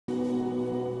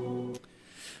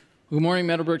Good morning,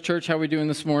 Meadowbrook Church. How are we doing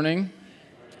this morning?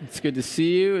 It's good to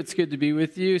see you. It's good to be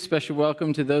with you. Special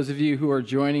welcome to those of you who are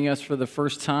joining us for the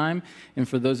first time, and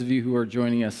for those of you who are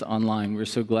joining us online. We're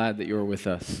so glad that you're with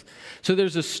us. So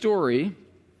there's a story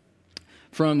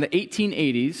from the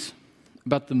 1880s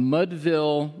about the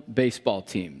Mudville baseball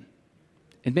team.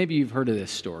 And maybe you've heard of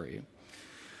this story.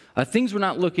 Things were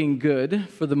not looking good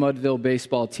for the Mudville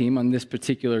baseball team on this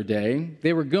particular day.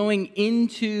 They were going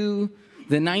into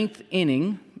the ninth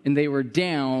inning, and they were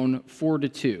down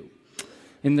 4-2.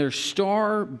 And their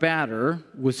star batter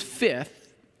was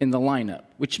fifth in the lineup,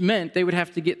 which meant they would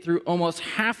have to get through almost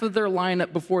half of their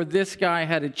lineup before this guy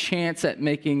had a chance at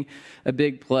making a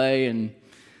big play, and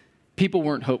people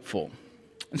weren't hopeful.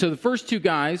 And so the first two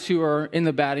guys who are in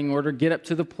the batting order get up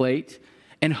to the plate,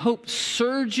 and hope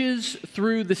surges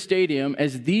through the stadium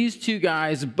as these two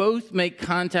guys both make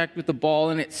contact with the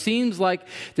ball, and it seems like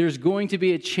there's going to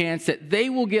be a chance that they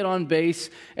will get on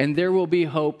base and there will be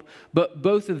hope, but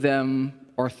both of them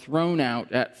are thrown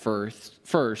out at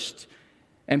first,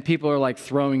 and people are like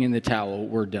throwing in the towel,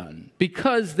 we're done.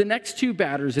 Because the next two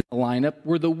batters in the lineup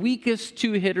were the weakest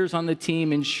two hitters on the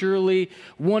team, and surely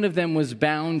one of them was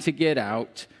bound to get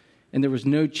out, and there was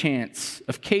no chance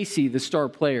of Casey, the star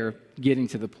player, getting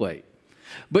to the plate.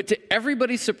 But to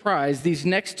everybody's surprise, these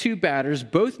next two batters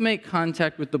both make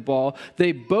contact with the ball.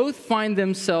 They both find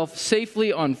themselves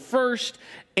safely on first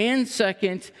and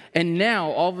second, and now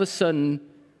all of a sudden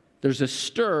there's a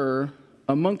stir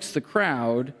amongst the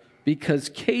crowd because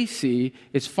Casey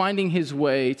is finding his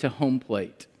way to home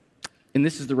plate. And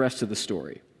this is the rest of the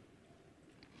story.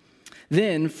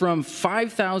 Then, from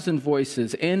 5,000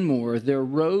 voices and more, there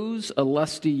rose a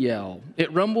lusty yell.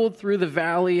 It rumbled through the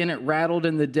valley, and it rattled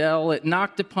in the dell. It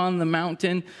knocked upon the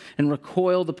mountain and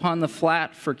recoiled upon the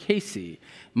flat, for Casey,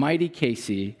 mighty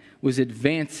Casey, was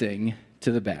advancing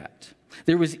to the bat.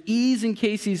 There was ease in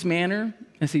Casey's manner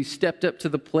as he stepped up to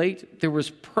the plate. There was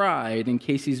pride in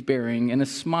Casey's bearing and a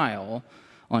smile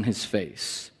on his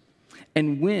face.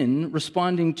 And when,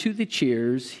 responding to the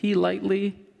cheers, he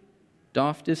lightly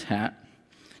doffed his hat,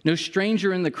 no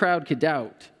stranger in the crowd could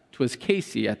doubt 'twas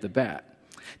Casey at the bat.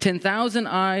 10,000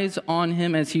 eyes on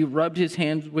him as he rubbed his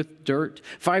hands with dirt.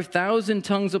 5,000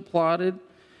 tongues applauded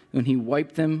when he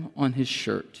wiped them on his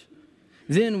shirt.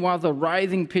 Then, while the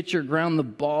writhing pitcher ground the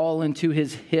ball into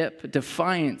his hip,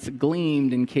 defiance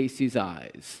gleamed in Casey's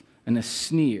eyes, and a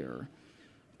sneer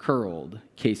curled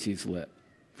Casey's lip.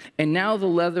 And now the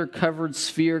leather-covered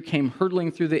sphere came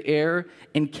hurtling through the air,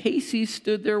 and Casey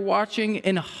stood there watching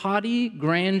in haughty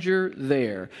grandeur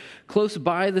there. Close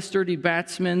by the sturdy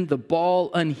batsman, the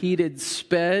ball unheeded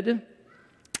sped.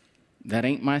 "That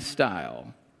ain't my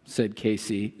style," said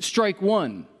Casey. "Strike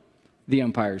one," the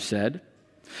umpire said.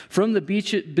 From the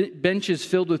benches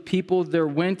filled with people, there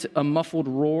went a muffled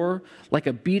roar, like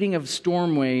a beating of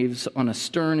storm waves on a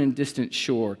stern and distant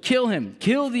shore. "Kill him!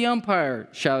 Kill the umpire!"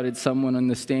 shouted someone on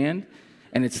the stand.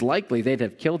 And it's likely they'd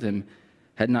have killed him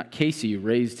had not Casey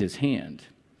raised his hand.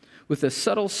 With a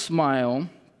subtle smile,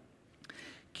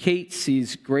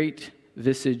 Casey's great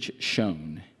visage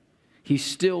shone. He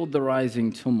stilled the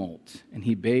rising tumult, and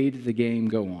he bade the game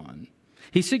go on.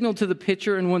 He signaled to the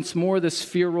pitcher, and once more the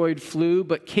spheroid flew,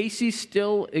 but Casey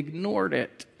still ignored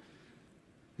it.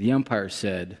 The umpire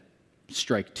said,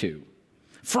 "Strike two."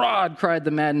 "Fraud!" cried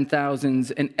the maddened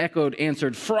thousands, and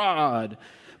answered, "Fraud!"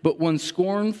 But one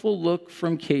scornful look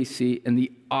from Casey, and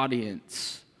the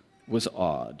audience was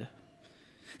awed.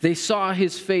 They saw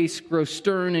his face grow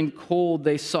stern and cold.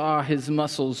 They saw his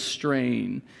muscles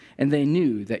strain, and they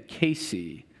knew that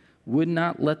Casey would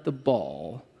not let the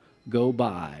ball go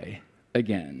by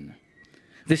again.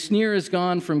 The sneer is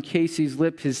gone from Casey's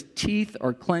lip. His teeth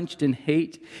are clenched in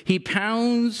hate. He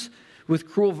pounds with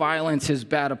cruel violence his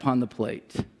bat upon the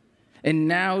plate. And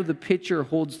now the pitcher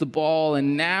holds the ball,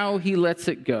 and now he lets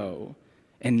it go.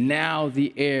 And now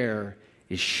the air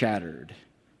is shattered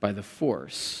by the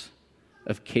force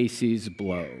of Casey's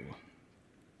blow.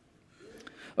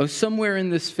 Oh, somewhere in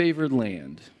this favored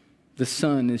land, the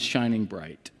sun is shining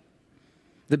bright.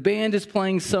 The band is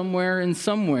playing somewhere, and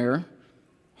somewhere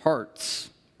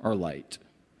hearts are light.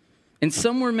 And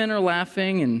somewhere men are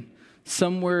laughing, and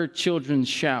somewhere children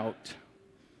shout.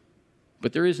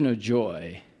 But there is no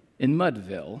joy in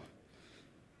Mudville,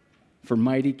 for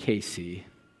mighty Casey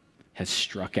has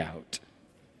struck out.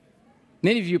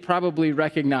 Many of you probably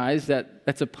recognize that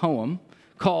that's a poem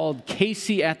called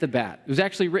Casey at the Bat. It was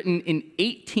actually written in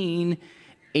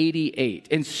 1888.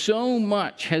 And so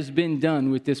much has been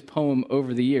done with this poem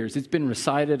over the years. It's been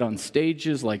recited on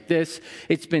stages like this.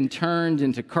 It's been turned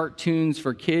into cartoons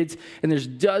for kids. And there's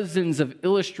dozens of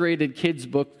illustrated kids'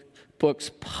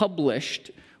 books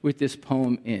published with this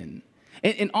poem in.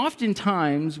 And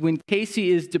oftentimes, when Casey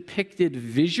is depicted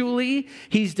visually,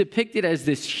 he's depicted as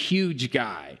this huge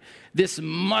guy, this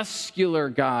muscular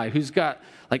guy who's got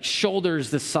like shoulders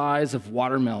the size of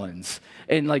watermelons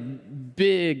and like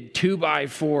big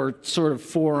 2x4 sort of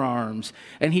forearms.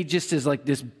 And he just is like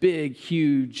this big,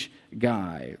 huge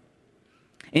guy.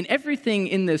 And everything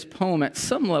in this poem at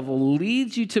some level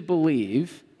leads you to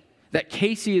believe that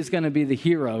Casey is going to be the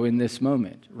hero in this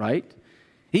moment, right?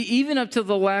 Even up to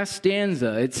the last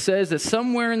stanza, it says that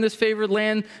somewhere in this favored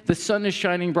land, the sun is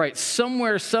shining bright.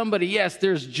 Somewhere, somebody, yes,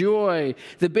 there's joy.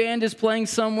 The band is playing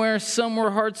somewhere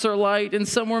hearts are light, and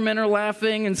somewhere men are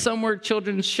laughing, and somewhere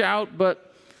children shout,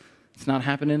 but it's not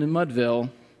happening in Mudville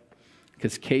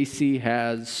because Casey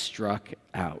has struck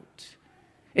out.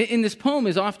 In this poem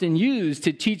is often used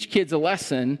to teach kids a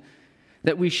lesson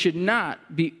that we should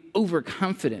not be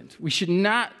overconfident. We should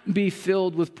not be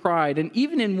filled with pride. And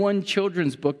even in one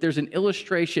children's book, there's an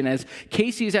illustration as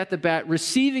Casey is at the bat,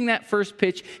 receiving that first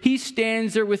pitch. He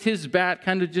stands there with his bat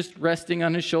kind of just resting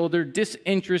on his shoulder,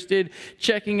 disinterested,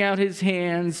 checking out his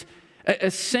hands,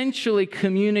 essentially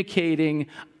communicating,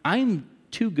 I'm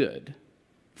too good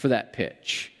for that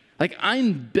pitch. Like,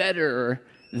 I'm better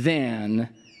than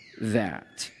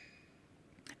that.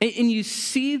 And you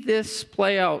see this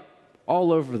play out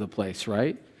all over the place,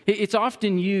 right? It's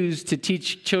often used to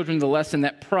teach children the lesson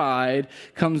that pride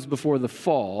comes before the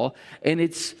fall, and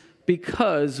it's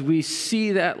because we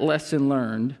see that lesson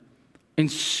learned in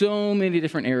so many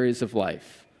different areas of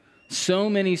life, so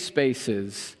many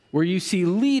spaces where you see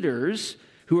leaders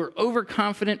who are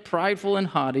overconfident, prideful, and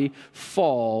haughty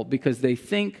fall because they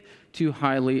think too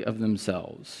highly of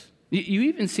themselves. You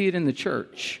even see it in the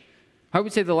church. I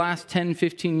would say the last 10,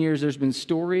 15 years, there's been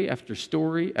story after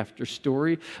story after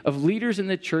story of leaders in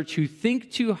the church who think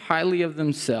too highly of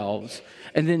themselves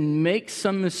and then make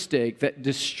some mistake that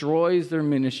destroys their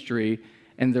ministry,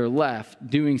 and they're left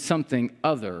doing something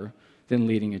other than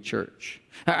leading a church.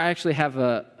 I actually have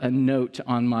a note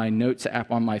on my notes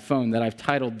app on my phone that I've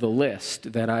titled The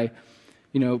List, that I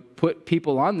put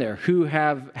people on there who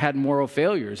have had moral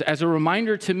failures as a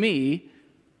reminder to me,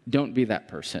 don't be that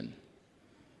person.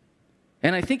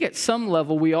 And I think at some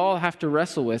level we all have to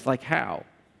wrestle with, like, how?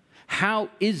 How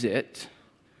is it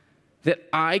that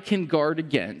I can guard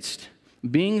against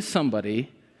being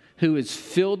somebody who is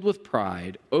filled with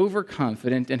pride,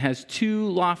 overconfident, and has too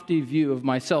lofty view of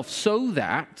myself so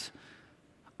that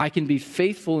I can be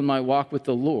faithful in my walk with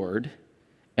the Lord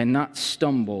and not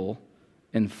stumble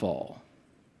and fall?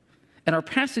 And our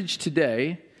passage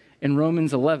today in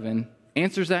Romans 11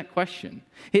 answers that question.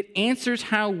 It answers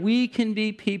how we can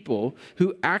be people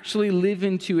who actually live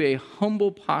into a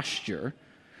humble posture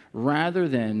rather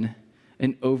than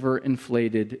an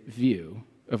overinflated view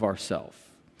of ourselves.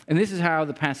 And this is how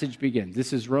the passage begins.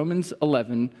 This is Romans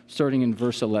 11, starting in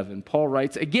verse 11. Paul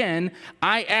writes, "Again,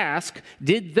 I ask,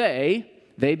 did they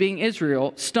being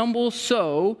Israel, stumble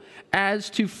so as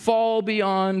to fall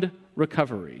beyond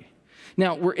recovery?"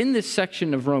 Now, we're in this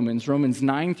section of Romans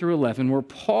 9 through 11, where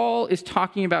Paul is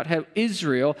talking about how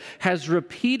Israel has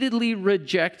repeatedly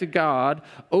rejected God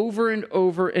over and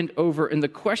over and over. And the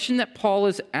question that Paul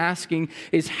is asking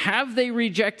is, have they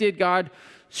rejected God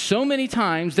so many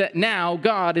times that now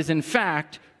God is in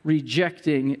fact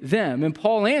rejecting them? And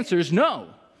Paul answers, no.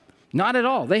 Not at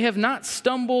all. They have not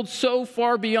stumbled so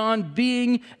far beyond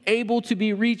being able to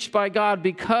be reached by God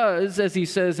because, as he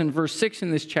says in verse 6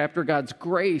 in this chapter, God's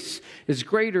grace is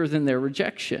greater than their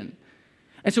rejection.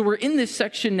 And so we're in this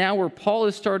section now where Paul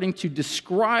is starting to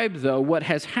describe, though, what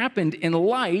has happened in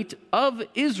light of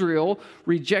Israel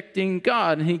rejecting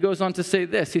God. And he goes on to say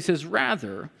this. He says,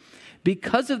 "Rather,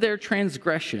 because of their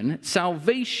transgression,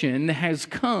 salvation has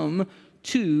come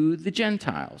to the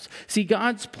Gentiles." See,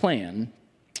 God's plan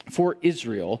for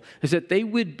Israel is that they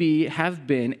would have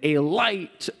been a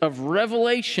light of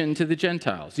revelation to the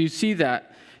Gentiles. You see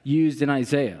that used in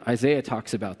Isaiah. Isaiah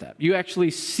talks about that. You actually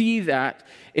see that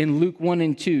in Luke 1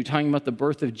 and 2, talking about the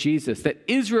birth of Jesus, that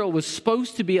Israel was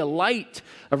supposed to be a light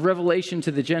of revelation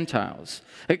to the Gentiles.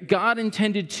 That God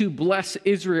intended to bless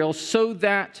Israel so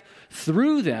that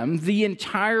through them, the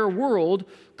entire world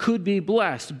could be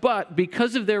blessed. But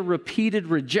because of their repeated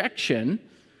rejection,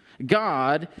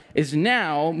 God is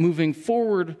now moving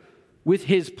forward with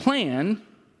his plan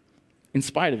in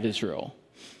spite of Israel.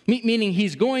 Meaning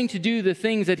he's going to do the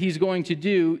things that he's going to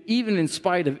do even in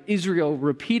spite of Israel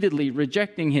repeatedly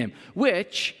rejecting him,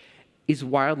 which is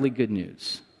wildly good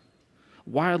news.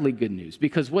 Wildly good news.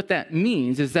 Because what that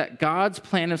means is that God's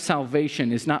plan of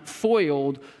salvation is not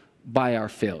foiled by our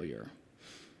failure.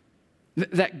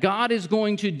 that God is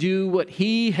going to do what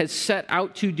he has set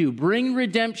out to do, bring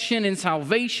redemption and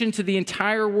salvation to the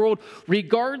entire world,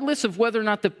 regardless of whether or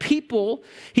not the people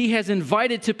he has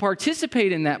invited to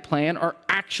participate in that plan are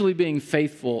actually being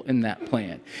faithful in that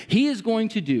plan. He is going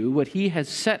to do what he has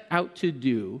set out to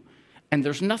do, and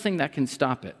there's nothing that can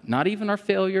stop it. Not even our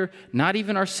failure, not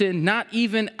even our sin, not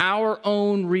even our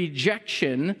own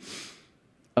rejection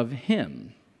of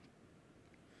him.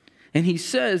 And he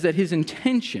says that his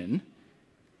intention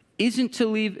isn't to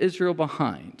leave Israel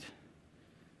behind.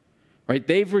 Right?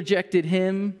 They've rejected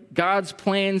him. God's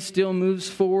plan still moves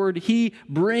forward. He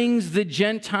brings the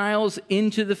Gentiles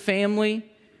into the family,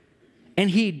 and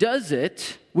he does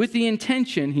it with the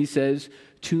intention, he says,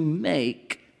 to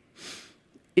make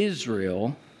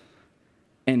Israel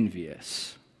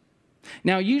envious.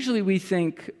 Now, usually we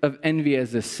think of envy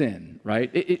as a sin,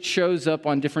 right? It shows up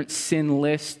on different sin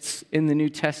lists in the New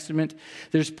Testament.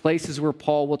 There's places where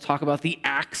Paul will talk about the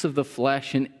acts of the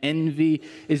flesh, and envy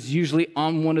is usually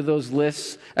on one of those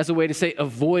lists as a way to say,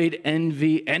 avoid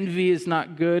envy. Envy is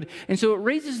not good. And so it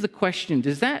raises the question,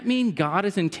 does that mean God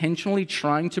is intentionally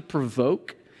trying to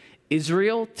provoke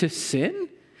Israel to sin?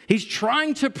 He's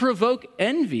trying to provoke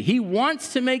envy. He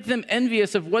wants to make them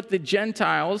envious of what the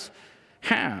Gentiles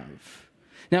have.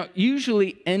 Now,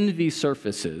 usually envy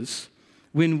surfaces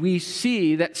when we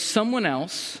see that someone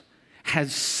else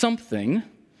has something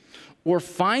or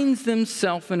finds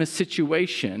themselves in a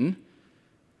situation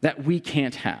that we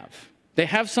can't have. They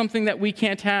have something that we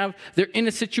can't have. They're in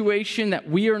a situation that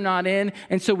we are not in.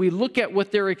 And so we look at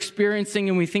what they're experiencing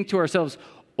and we think to ourselves,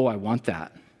 oh, I want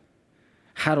that.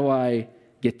 How do I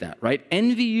get that, right?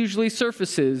 Envy usually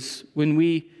surfaces when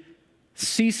we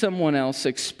see someone else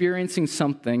experiencing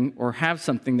something or have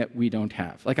something that we don't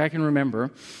have. Like I can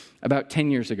remember about 10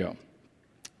 years ago.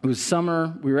 It was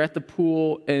summer. We were at the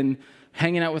pool and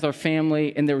hanging out with our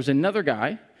family, and there was another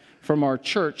guy from our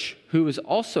church who was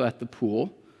also at the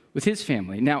pool with his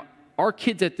family. Now, our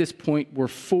kids at this point were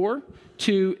 4,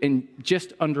 2, and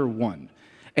just under 1.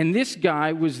 And this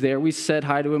guy was there. We said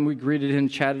hi to him. We greeted him,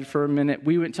 chatted for a minute.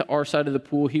 We went to our side of the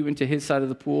pool. He went to his side of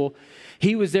the pool.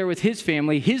 He was there with his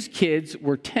family. His kids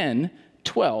were 10,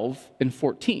 12, and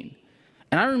 14.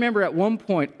 And I remember at one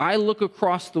point, I look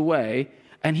across the way,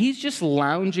 and he's just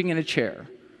lounging in a chair,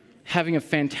 having a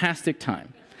fantastic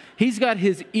time. He's got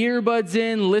his earbuds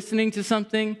in, listening to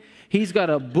something. He's got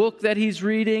a book that he's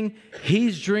reading.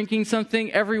 He's drinking something.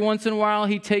 Every once in a while,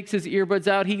 he takes his earbuds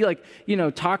out. He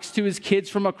talks to his kids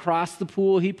from across the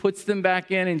pool. He puts them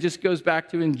back in and just goes back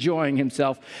to enjoying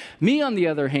himself. Me, on the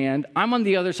other hand, I'm on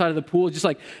the other side of the pool, just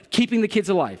like keeping the kids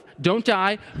alive. Don't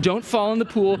die. Don't fall in the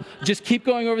pool. Just keep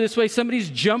going over this way. Somebody's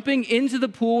jumping into the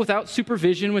pool without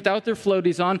supervision, without their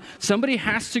floaties on. Somebody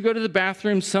has to go to the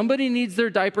bathroom. Somebody needs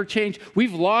their diaper changed.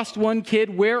 We've lost one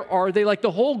kid. Where are they? Like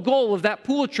the whole goal of that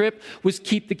pool trip was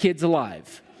keep the kids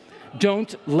alive.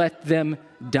 Don't let them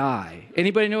die.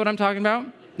 Anybody know what I'm talking about?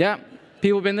 Yeah,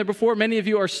 people have been there before. Many of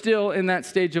you are still in that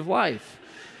stage of life.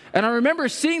 And I remember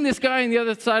seeing this guy on the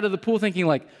other side of the pool thinking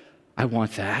like, I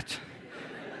want that.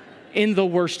 In the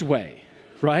worst way,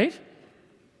 right?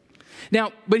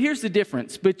 Now, but here's the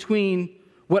difference between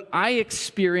what I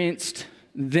experienced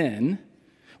then,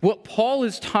 what Paul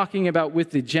is talking about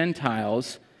with the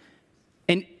Gentiles,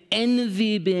 and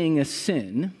envy being a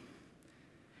sin,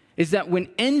 is that when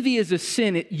envy is a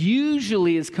sin, it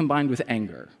usually is combined with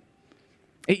anger.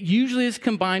 It usually is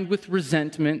combined with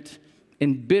resentment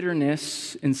and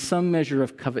bitterness and some measure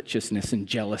of covetousness and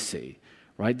jealousy,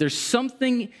 right? There's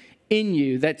something in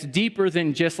you that's deeper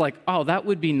than just like, oh, that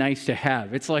would be nice to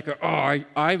have. It's like, oh,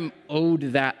 I'm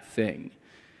owed that thing.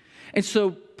 And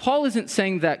so Paul isn't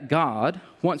saying that God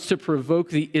wants to provoke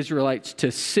the Israelites to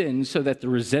sin so that they're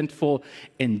resentful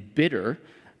and bitter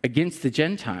against the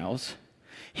Gentiles.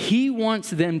 He wants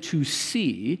them to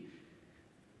see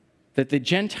that the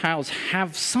Gentiles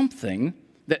have something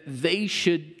that they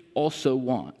should also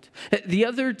want. The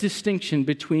other distinction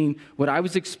between what I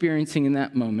was experiencing in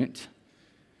that moment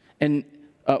and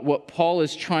what Paul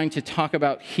is trying to talk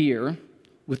about here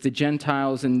with the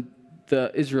Gentiles and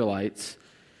the Israelites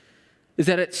is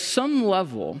that at some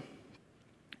level,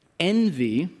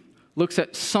 envy looks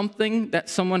at something that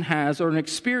someone has or an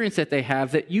experience that they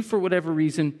have that you, for whatever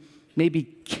reason, maybe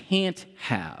can't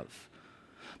have.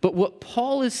 But what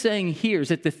Paul is saying here is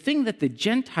that the thing that the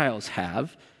Gentiles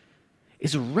have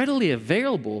is readily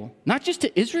available, not just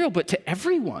to Israel, but to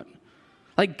everyone.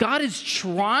 Like God is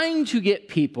trying to get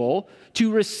people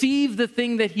to receive the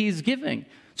thing that he's giving.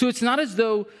 So it's not as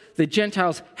though the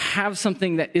Gentiles have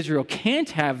something that Israel can't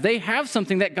have. They have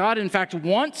something that God, in fact,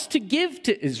 wants to give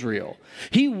to Israel.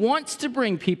 He wants to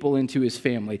bring people into his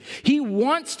family. He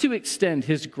wants to extend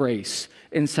his grace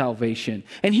and salvation.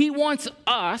 And he wants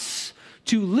us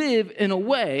to live in a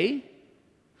way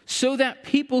so that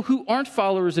people who aren't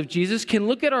followers of Jesus can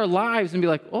look at our lives and be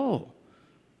like, oh,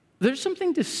 there's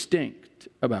something distinct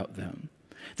about them.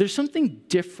 There's something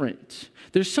different.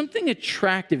 There's something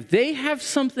attractive. They have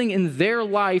something in their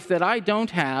life that I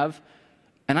don't have,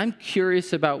 and I'm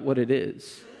curious about what it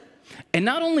is. And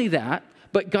not only that,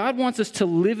 but God wants us to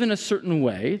live in a certain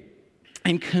way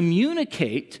and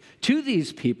communicate to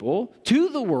these people, to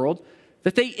the world,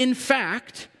 that they, in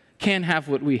fact, can have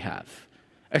what we have.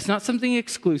 It's not something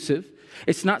exclusive.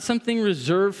 It's not something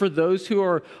reserved for those who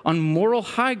are on moral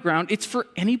high ground. It's for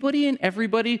anybody and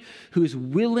everybody who is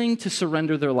willing to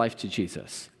surrender their life to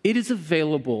Jesus. It is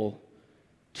available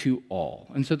to all.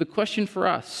 And so the question for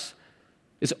us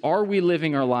is, are we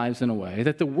living our lives in a way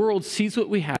that the world sees what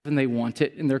we have and they want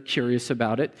it and they're curious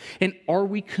about it? And are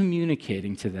we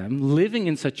communicating to them, living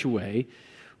in such a way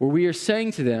where we are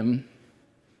saying to them,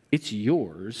 it's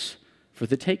yours for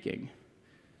the taking?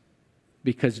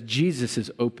 Because Jesus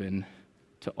is open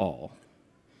to all.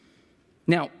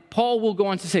 Now, Paul will go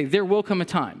on to say, there will come a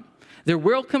time. There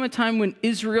will come a time when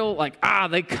Israel,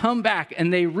 they come back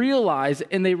and they realize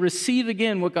and they receive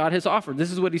again what God has offered.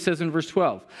 This is what he says in verse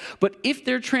 12. But if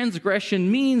their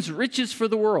transgression means riches for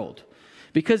the world,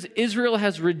 because Israel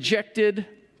has rejected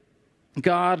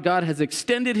God, God has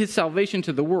extended his salvation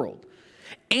to the world,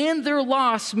 and their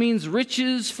loss means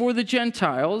riches for the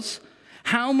Gentiles,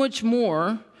 how much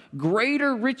more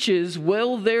greater riches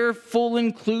will their full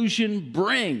inclusion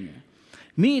bring?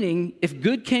 Meaning, if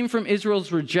good came from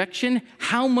Israel's rejection,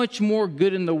 how much more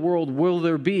good in the world will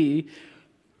there be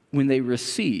when they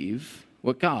receive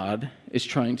what God is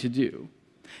trying to do?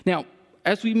 Now,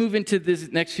 as we move into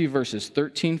these next few verses,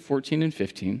 13, 14, and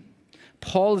 15,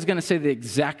 Paul is going to say the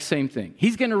exact same thing.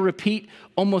 He's going to repeat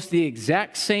almost the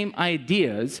exact same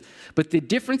ideas, but the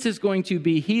difference is going to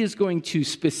be he is going to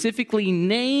specifically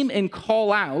name and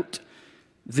call out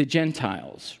the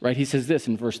Gentiles, right? He says this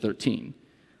in verse 13.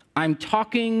 I'm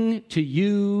talking to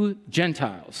you,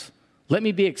 Gentiles. Let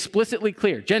me be explicitly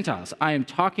clear. Gentiles, I am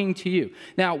talking to you.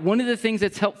 Now, one of the things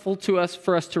that's helpful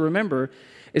for us to remember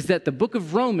is that the book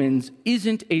of Romans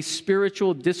isn't a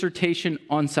spiritual dissertation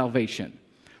on salvation.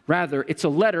 Rather, it's a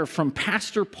letter from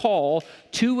Pastor Paul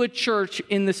to a church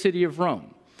in the city of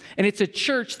Rome. And it's a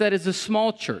church that is a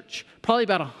small church, probably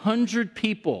about 100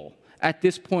 people at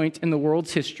this point in the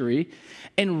world's history.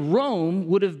 And Rome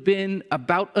would have been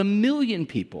about 1 million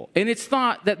people. And it's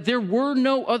thought that there were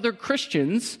no other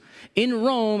Christians in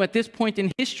Rome at this point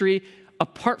in history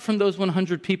apart from those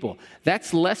 100 people.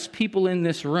 That's less people in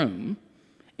this room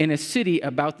in a city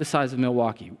about the size of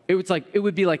Milwaukee. It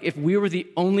would be like if we were the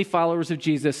only followers of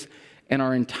Jesus in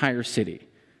our entire city.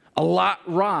 A lot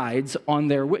rides on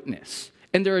their witness.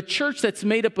 And they're a church that's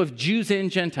made up of Jews and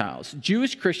Gentiles,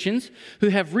 Jewish Christians who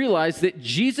have realized that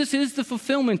Jesus is the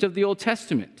fulfillment of the Old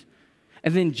Testament.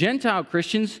 And then Gentile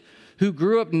Christians who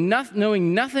grew up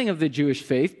knowing nothing of the Jewish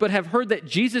faith, but have heard that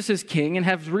Jesus is king and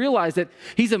have realized that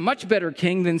he's a much better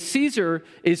king than Caesar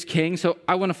is king, so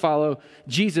I want to follow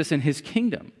Jesus and his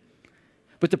kingdom.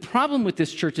 But the problem with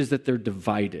this church is that they're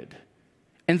divided.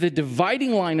 And the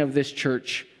dividing line of this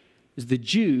church is the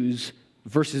Jews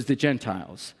versus the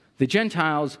Gentiles. The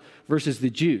Gentiles versus the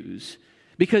Jews.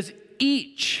 Because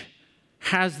each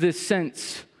has this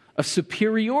sense of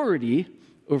superiority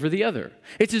over the other.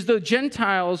 It's as though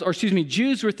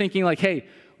Jews were thinking like, hey,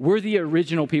 we're the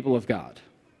original people of God.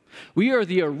 We are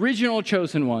the original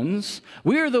chosen ones.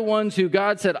 We are the ones who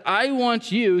God said, I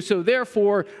want you, so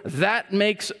therefore that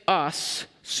makes us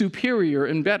superior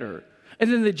and better. And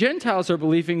then the Gentiles are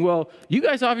believing, well, you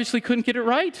guys obviously couldn't get it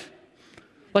right.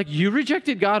 Like, you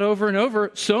rejected God over and over,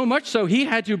 so much so he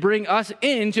had to bring us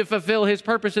in to fulfill his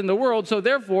purpose in the world, so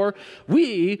therefore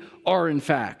we are in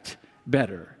fact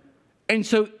better. And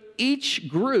so each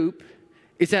group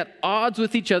is at odds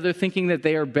with each other, thinking that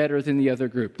they are better than the other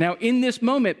group. Now, in this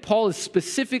moment, Paul is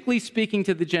specifically speaking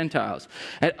to the Gentiles.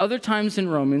 At other times in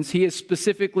Romans, he has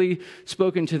specifically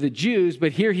spoken to the Jews,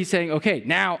 but here he's saying, okay,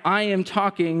 now I am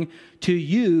talking to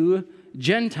you,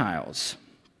 Gentiles.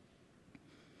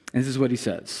 And this is what he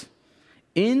says.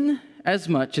 In as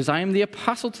much as I am the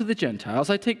apostle to the Gentiles,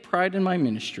 I take pride in my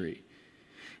ministry,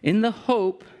 in the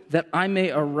hope that I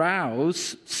may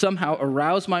somehow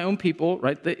arouse my own people,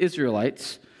 right, the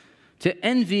Israelites, to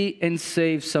envy and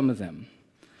save some of them.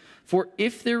 For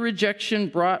if their rejection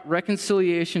brought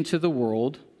reconciliation to the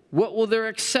world, what will their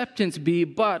acceptance be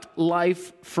but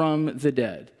life from the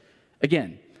dead?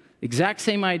 Again, Exact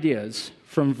same ideas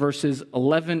from verses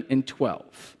 11 and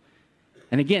 12.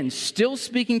 And again, still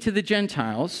speaking to the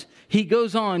Gentiles, he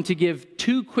goes on to give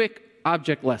two quick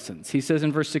object lessons. He says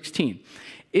in verse 16,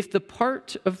 if the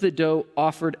part of the dough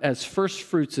offered as first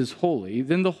fruits is holy,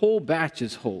 then the whole batch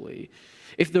is holy.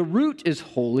 If the root is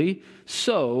holy,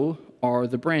 so are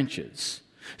the branches.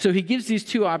 So he gives these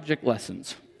two object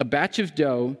lessons, a batch of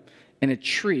dough and a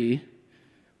tree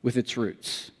with its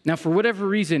roots. Now, for whatever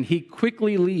reason, he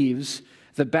quickly leaves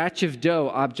the batch of dough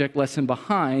object lesson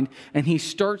behind, and he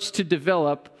starts to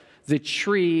develop the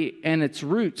tree and its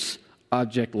roots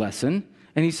object lesson.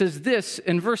 And he says this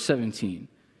in verse 17,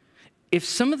 if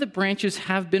some of the branches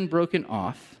have been broken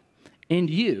off, and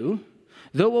you,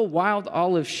 though a wild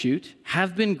olive shoot,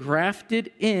 have been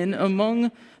grafted in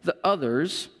among the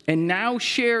others, and now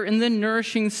share in the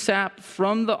nourishing sap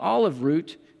from the olive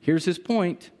root, here's his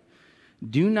point,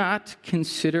 do not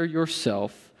consider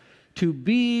yourself to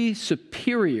be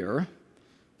superior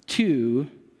to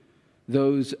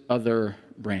those other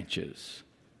branches.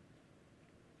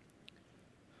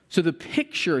 So the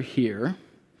picture here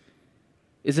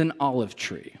is an olive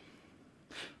tree,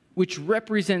 which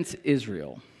represents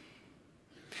Israel.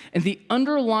 And the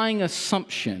underlying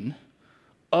assumption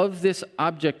of this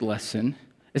object lesson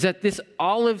is that this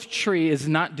olive tree is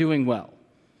not doing well.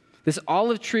 This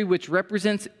olive tree, which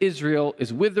represents Israel,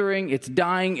 is withering, it's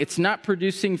dying, it's not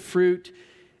producing fruit,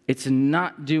 it's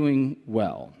not doing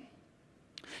well.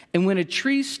 And when a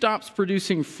tree stops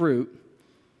producing fruit,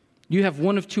 you have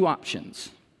one of two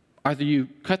options. Either you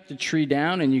cut the tree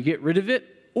down and you get rid of it,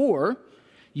 or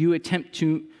you attempt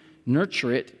to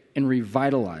nurture it and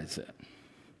revitalize it.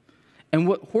 And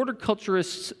what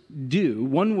horticulturists do,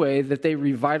 one way that they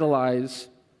revitalize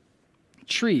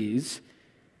trees,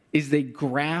 is they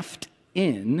graft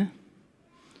in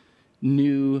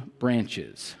new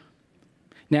branches.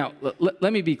 Now,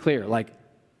 let me be clear.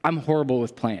 I'm horrible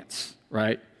with plants,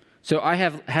 right? So I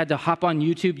have had to hop on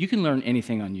YouTube. You can learn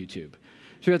anything on YouTube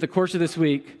throughout the course of this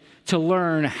week to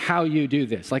learn how you do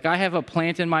this. I have a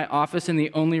plant in my office, and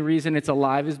the only reason it's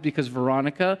alive is because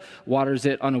Veronica waters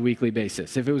it on a weekly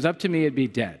basis. If it was up to me, it'd be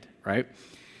dead, right?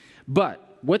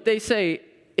 But what they say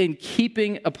in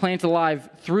keeping a plant alive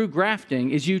through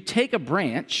grafting is you take a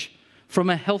branch from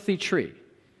a healthy tree.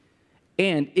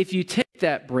 And if you take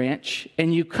that branch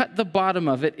and you cut the bottom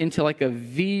of it into a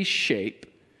V shape,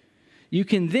 you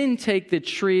can then take the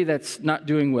tree that's not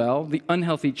doing well, the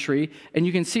unhealthy tree, and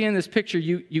you can see in this picture,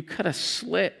 you cut a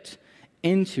slit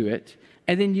into it,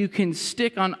 and then you can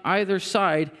stick on either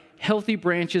side healthy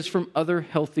branches from other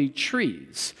healthy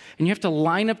trees. And you have to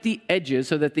line up the edges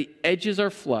so that the edges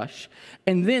are flush.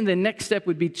 And then the next step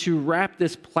would be to wrap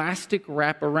this plastic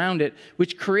wrap around it,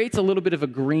 which creates a little bit of a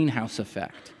greenhouse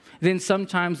effect. Then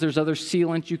sometimes there's other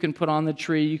sealant you can put on the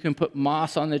tree. You can put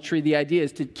moss on the tree. The idea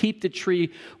is to keep the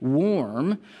tree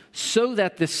warm so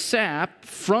that the sap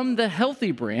from the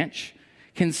healthy branch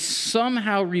can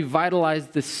somehow revitalize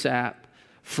the sap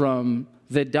from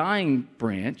the dying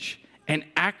branch and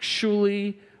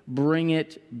actually bring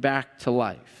it back to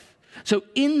life. So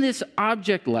in this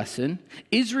object lesson,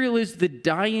 Israel is the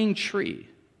dying tree.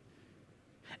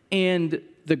 And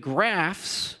the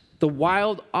grafts, the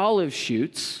wild olive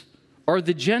shoots, are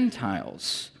the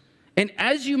Gentiles. And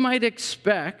as you might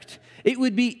expect, it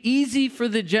would be easy for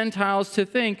the Gentiles to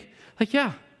think,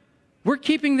 yeah, we're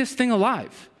keeping this thing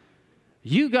alive.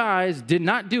 You guys did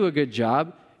not do a good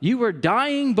job. You were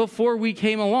dying before we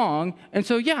came along. And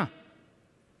so,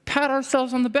 pat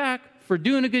ourselves on the back for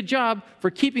doing a good job, for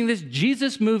keeping this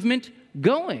Jesus movement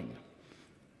going.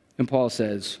 And Paul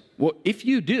says, well, if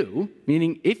you do,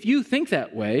 meaning if you think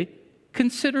that way,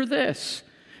 consider this.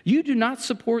 You do not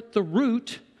support the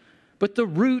root, but the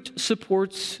root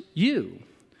supports you.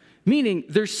 Meaning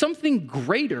there's something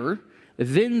greater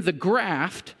than the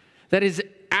graft that is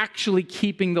actually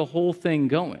keeping the whole thing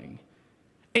going.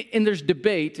 And there's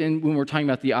debate, and when we're talking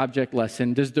about the object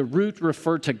lesson, does the root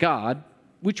refer to God,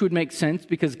 which would make sense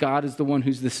because God is the one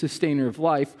who's the sustainer of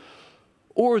life,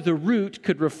 or the root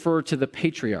could refer to the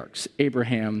patriarchs,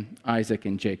 Abraham, Isaac,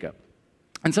 and Jacob.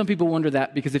 And some people wonder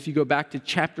that because if you go back to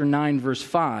chapter 9, verse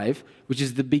 5, which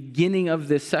is the beginning of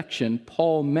this section,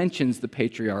 Paul mentions the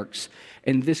patriarchs,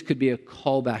 and this could be a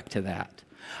callback to that.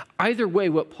 Either way,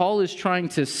 what Paul is trying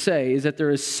to say is that there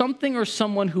is something or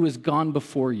someone who has gone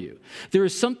before you. There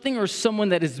is something or someone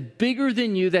that is bigger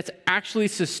than you that's actually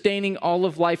sustaining all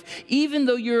of life. Even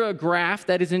though you're a graft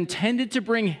that is intended to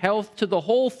bring health to the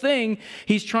whole thing,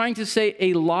 he's trying to say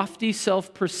a lofty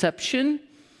self-perception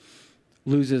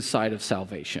loses sight of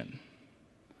salvation.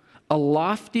 A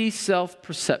lofty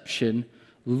self-perception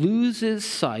loses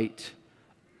sight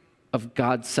of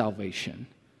God's salvation.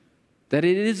 that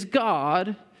it is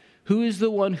God who is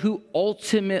the one who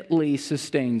ultimately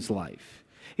sustains life.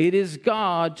 It is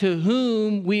God to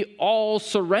whom we all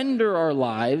surrender our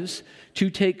lives to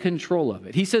take control of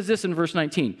it. He says this in verse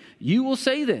 19, "You will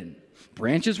say then,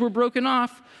 branches were broken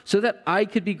off so that I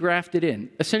could be grafted in."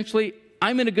 Essentially,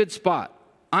 I'm in a good spot.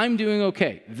 I'm doing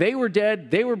okay. They were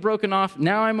dead. They were broken off.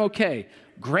 Now I'm okay.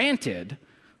 Granted,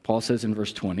 Paul says in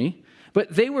verse 20,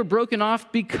 "But they were broken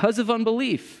off because of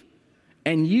unbelief.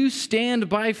 And you stand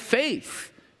by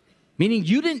faith," meaning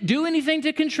you didn't do anything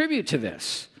to contribute to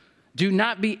this. "Do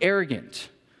not be arrogant,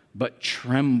 but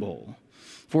tremble.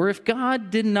 For if God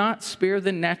did not spare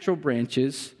the natural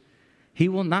branches, he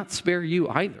will not spare you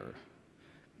either."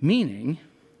 Meaning,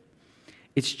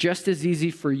 it's just as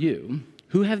easy for you,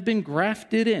 who have been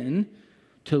grafted in,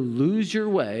 to lose your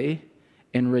way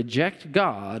and reject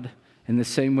God in the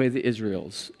same way the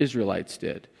Israelites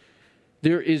did.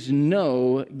 There is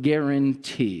no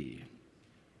guarantee.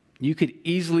 You could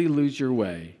easily lose your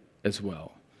way as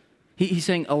well. He's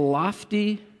saying a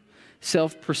lofty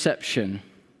self-perception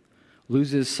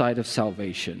loses sight of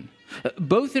salvation,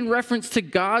 both in reference to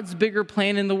God's bigger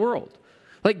plan in the world.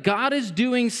 Like, God is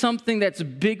doing something that's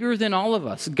bigger than all of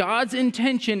us. God's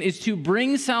intention is to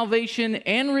bring salvation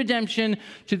and redemption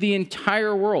to the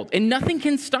entire world. And nothing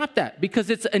can stop that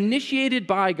because it's initiated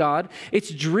by God.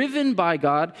 It's driven by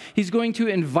God. He's going to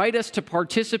invite us to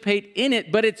participate in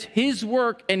it, but it's his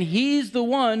work, and he's the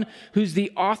one who's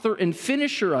the author and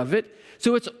finisher of it.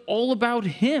 So it's all about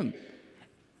him.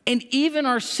 And even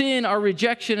our sin, our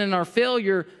rejection, and our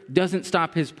failure doesn't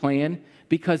stop his plan,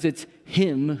 because it's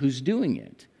him who's doing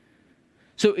it.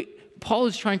 So Paul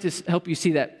is trying to help you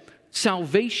see that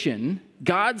salvation,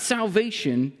 God's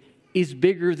salvation, is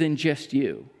bigger than just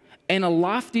you. And a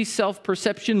lofty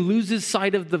self-perception loses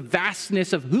sight of the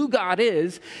vastness of who God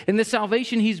is and the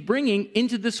salvation he's bringing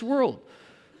into this world.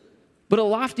 But a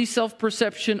lofty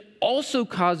self-perception also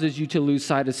causes you to lose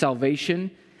sight of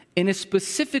salvation in a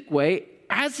specific way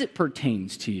as it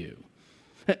pertains to you.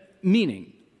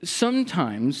 Meaning,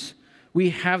 sometimes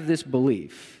we have this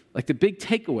belief, like the big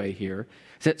takeaway here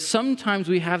is that sometimes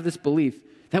we have this belief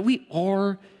that we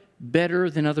are better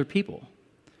than other people.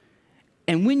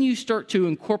 And when you start to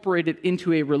incorporate it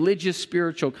into a religious,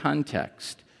 spiritual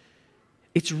context,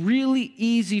 it's really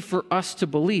easy for us to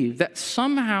believe that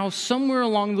somehow, somewhere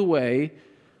along the way,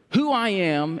 who I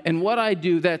am and what I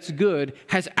do that's good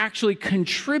has actually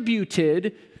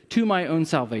contributed to my own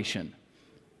salvation.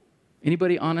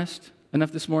 Anybody honest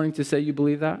enough this morning to say you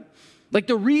believe that? Like,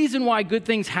 the reason why good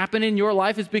things happen in your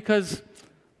life is because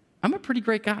I'm a pretty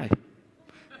great guy,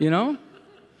 you know?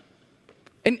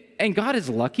 And God is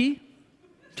lucky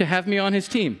to have me on his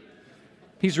team.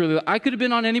 He's really, I could have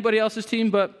been on anybody else's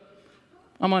team, but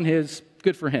I'm on his.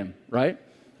 Good for him, right?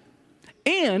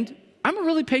 And I'm a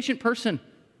really patient person.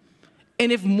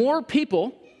 And if more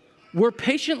people were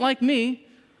patient like me,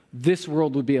 this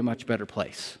world would be a much better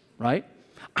place, right?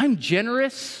 I'm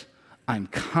generous. I'm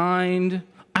kind.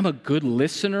 I'm a good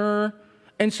listener.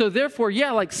 And so therefore,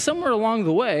 yeah, like somewhere along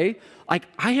the way, like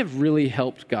I have really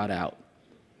helped God out.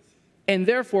 And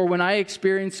therefore, when I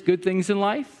experience good things in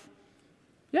life,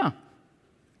 yeah,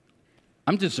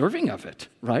 I'm deserving of it,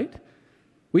 right?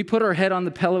 We put our head on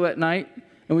the pillow at night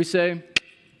and we say,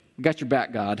 "I got your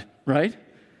back, God," right?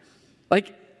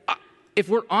 Like, if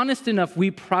we're honest enough,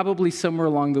 we probably somewhere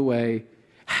along the way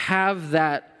have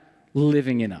that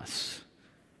living in us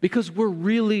because we're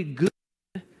really good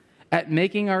at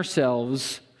making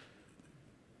ourselves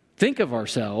think of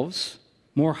ourselves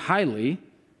more highly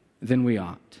than we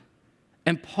ought.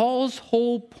 And Paul's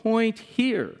whole point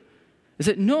here is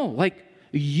that no, like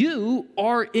you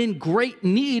are in great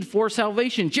need for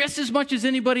salvation just as much as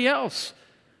anybody else.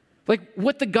 Like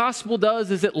what the gospel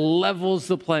does is it levels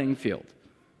the playing field.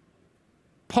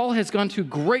 Paul has gone to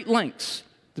great lengths,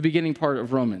 the beginning part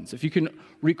of Romans. If you can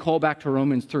recall back to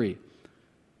Romans 3,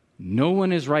 no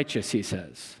one is righteous, he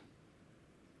says.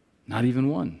 Not even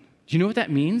one. Do you know what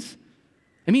that means?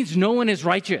 It means no one is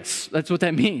righteous. That's what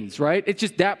that means, right? It's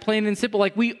just that plain and simple.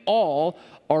 Like we all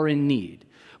are in need.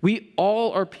 We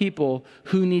all are people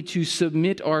who need to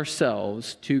submit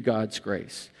ourselves to God's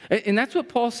grace. And that's what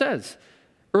Paul says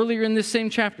earlier in this same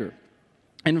chapter.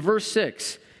 In verse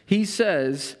 6, he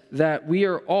says that we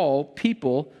are all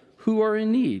people who are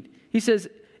in need. He says,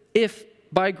 if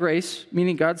by grace,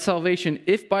 meaning God's salvation,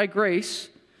 if by grace,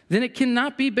 then it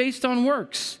cannot be based on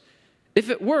works. If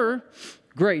it were,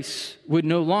 grace would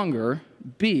no longer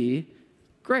be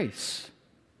grace.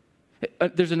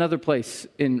 There's another place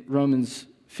in Romans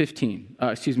 1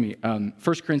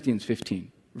 Corinthians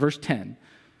 15, verse 10,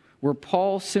 where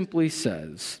Paul simply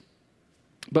says,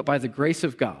 but by the grace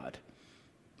of God,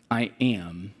 I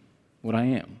am what I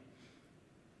am.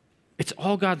 It's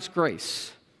all God's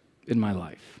grace in my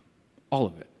life, all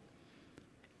of it.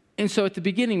 And so at the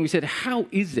beginning we said, how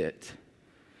is it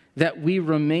that we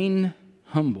remain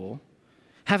humble,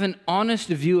 have an honest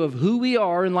view of who we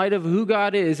are in light of who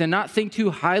God is, and not think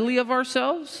too highly of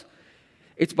ourselves?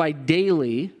 It's by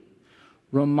daily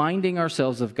reminding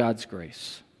ourselves of God's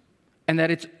grace, and that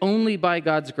it's only by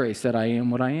God's grace that I am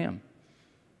what I am.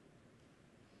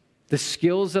 The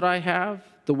skills that I have,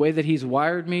 the way that he's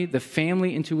wired me, the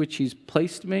family into which he's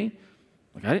placed me,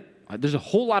 there's a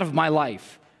whole lot of my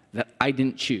life that I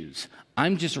didn't choose.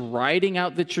 I'm just riding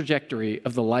out the trajectory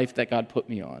of the life that God put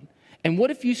me on. And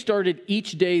what if you started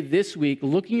each day this week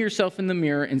looking yourself in the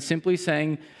mirror and simply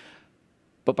saying,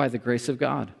 but by the grace of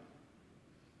God,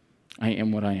 I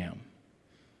am what I am.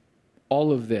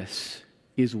 All of this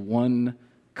is one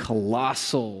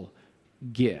colossal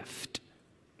gift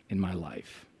in my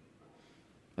life.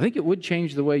 I think it would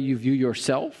change the way you view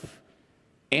yourself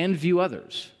and view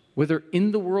others, whether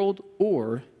in the world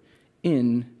or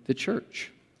in the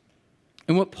church.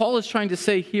 And what Paul is trying to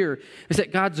say here is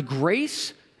that God's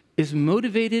grace is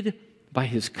motivated by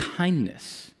his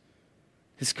kindness.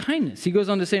 His kindness. He goes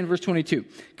on to say in verse 22,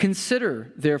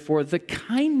 consider, therefore, the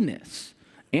kindness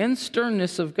and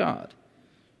sternness of God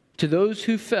to those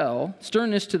who fell,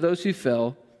 sternness to those who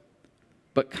fell,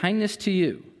 but kindness to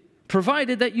you,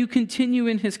 provided that you continue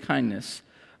in his kindness.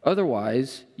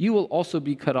 Otherwise, you will also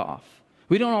be cut off.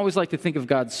 We don't always like to think of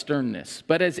God's sternness,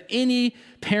 but as any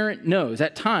parent knows,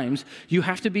 at times, you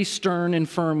have to be stern and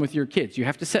firm with your kids. You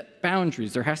have to set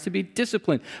boundaries. There has to be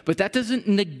discipline, but that doesn't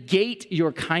negate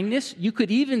your kindness. You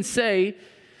could even say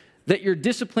that your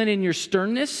discipline and your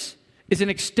sternness is an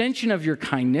extension of your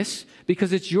kindness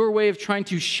because it's your way of trying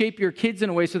to shape your kids in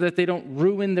a way so that they don't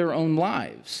ruin their own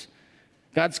lives.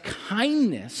 God's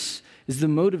kindness is the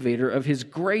motivator of his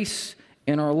grace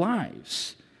in our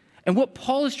lives. And what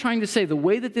Paul is trying to say, the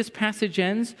way that this passage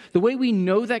ends, the way we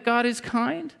know that God is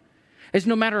kind, is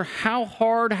no matter how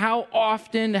hard, how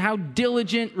often, how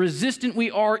diligent, resistant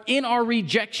we are in our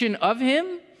rejection of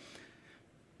him,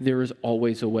 there is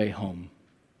always a way home.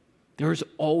 There is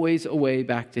always a way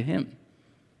back to him.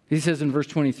 He says in verse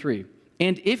 23,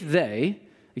 and if they,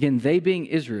 again, they being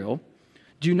Israel,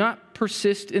 do not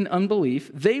persist in unbelief,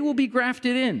 they will be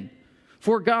grafted in,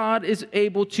 for God is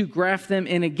able to graft them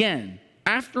in again.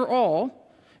 After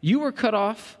all, you were cut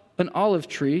off an olive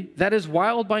tree that is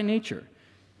wild by nature,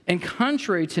 and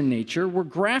contrary to nature, were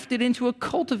grafted into a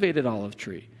cultivated olive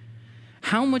tree.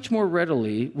 How much more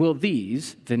readily will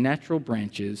these, the natural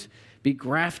branches, be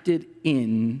grafted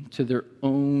into their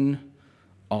own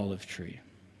olive tree?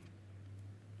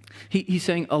 He's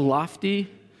saying a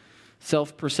lofty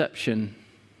self-perception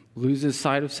loses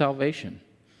sight of salvation.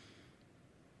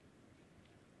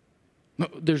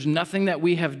 There's nothing that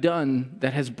we have done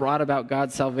that has brought about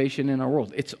God's salvation in our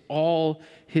world. It's all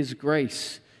his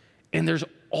grace. And there's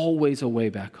always a way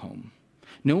back home.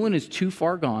 No one is too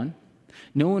far gone.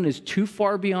 No one is too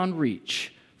far beyond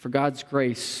reach for God's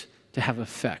grace to have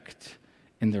effect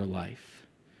in their life.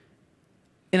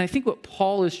 And I think what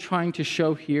Paul is trying to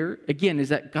show here, again, is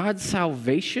that God's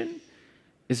salvation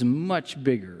is much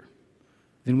bigger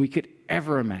than we could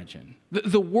ever imagine.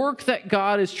 The work that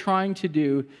God is trying to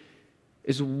do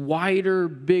is wider,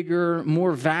 bigger,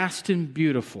 more vast and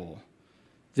beautiful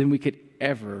than we could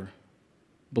ever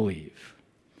believe.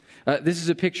 This is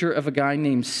a picture of a guy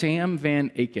named Sam Van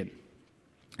Aken.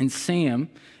 And Sam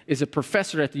is a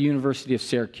professor at the University of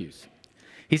Syracuse.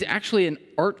 He's actually an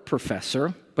art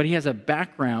professor, but he has a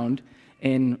background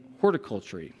in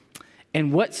horticulture.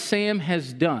 And what Sam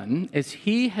has done is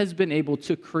he has been able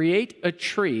to create a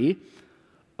tree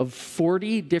of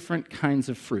 40 different kinds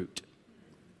of fruit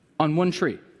on one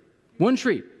tree. One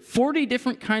tree. 40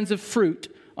 different kinds of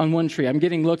fruit on one tree. I'm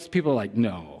getting looks. People are like,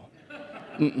 no.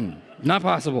 Not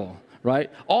possible,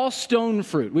 right? All stone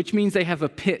fruit, which means they have a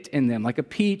pit in them, like a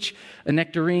peach, a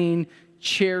nectarine,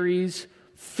 cherries,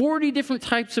 40 different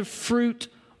types of fruit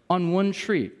on one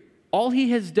tree. All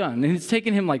he has done, and it's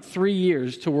taken him like 3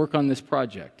 years to work on this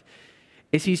project,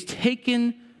 is he's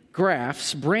taken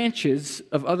grafts, branches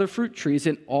of other fruit trees,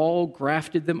 and all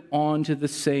grafted them onto the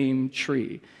same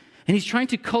tree. And he's trying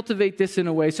to cultivate this in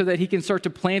a way so that he can start to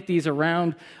plant these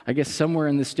around, I guess, somewhere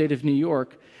in the state of New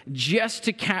York, just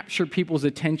to capture people's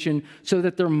attention so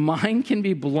that their mind can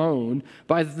be blown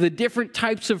by the different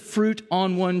types of fruit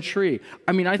on one tree.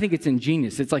 I mean, I think it's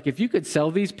ingenious. It's like if you could sell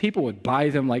these, people would buy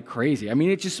them like crazy. I mean,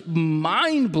 it's just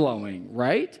mind-blowing,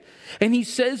 right? And he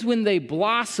says when they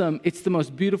blossom, it's the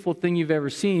most beautiful thing you've ever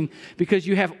seen because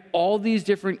you have all these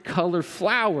different color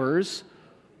flowers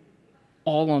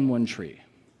all on one tree.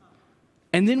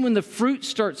 And then when the fruit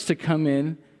starts to come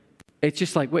in, it's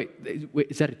just like, wait,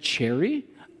 is that a cherry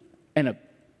and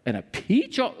a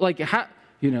peach? Like, how,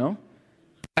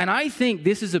 And I think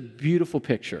this is a beautiful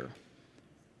picture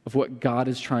of what God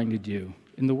is trying to do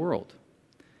in the world.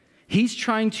 He's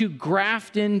trying to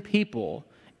graft in people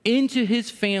into his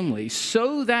family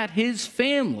so that his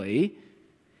family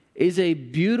is a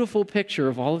beautiful picture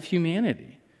of all of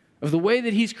humanity, of the way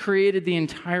that he's created the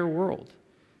entire world.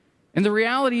 And the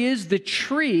reality is the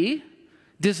tree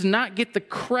does not get the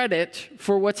credit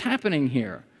for what's happening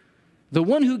here. The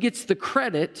one who gets the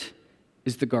credit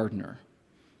is the gardener.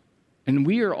 And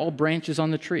we are all branches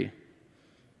on the tree.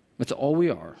 That's all we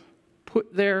are,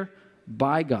 put there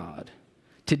by God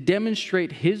to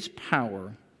demonstrate his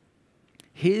power,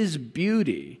 his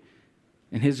beauty,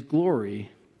 and his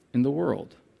glory in the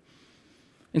world.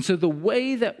 And so the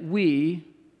way that we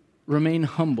remain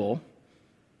humble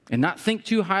and not think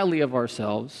too highly of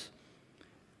ourselves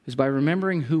is by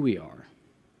remembering who we are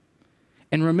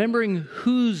and remembering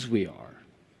whose we are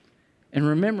and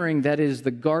remembering that is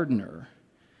the gardener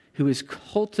who is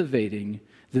cultivating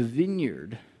the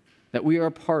vineyard that we are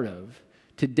a part of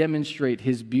to demonstrate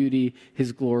his beauty,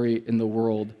 his glory in the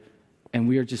world. And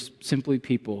we are just simply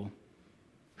people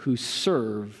who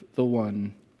serve the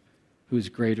one who is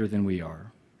greater than we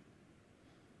are.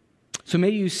 So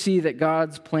may you see that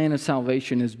God's plan of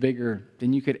salvation is bigger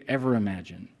than you could ever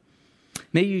imagine.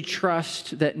 May you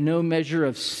trust that no measure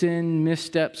of sin,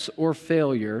 missteps, or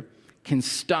failure can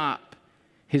stop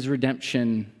his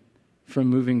redemption from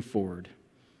moving forward.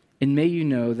 And may you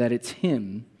know that it's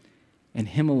him and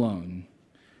him alone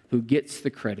who gets the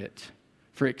credit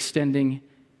for extending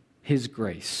his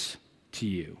grace to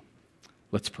you.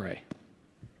 Let's pray.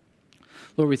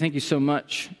 Lord, we thank you so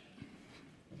much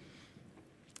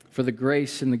for the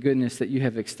grace and the goodness that you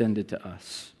have extended to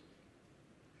us.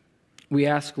 We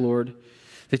ask, Lord,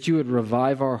 that you would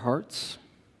revive our hearts.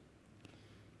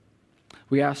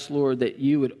 We ask, Lord, that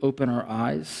you would open our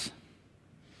eyes,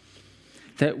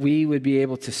 that we would be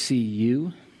able to see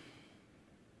you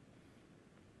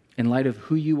in light of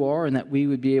who you are, and that we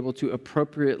would be able to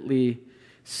appropriately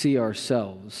see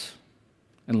ourselves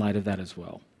in light of that as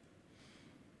well.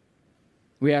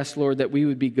 We ask, Lord, that we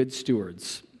would be good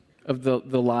stewards of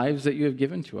the lives that you have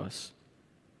given to us,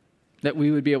 that we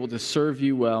would be able to serve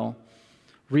you well,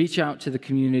 reach out to the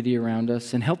community around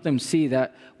us, and help them see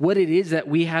that what it is that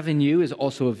we have in you is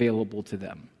also available to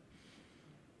them,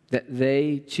 that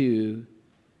they too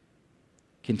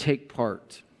can take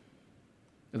part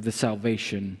of the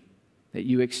salvation that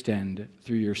you extend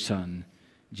through your Son,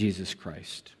 Jesus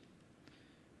Christ.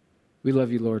 We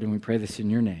love you, Lord, and we pray this in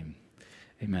your name.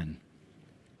 Amen.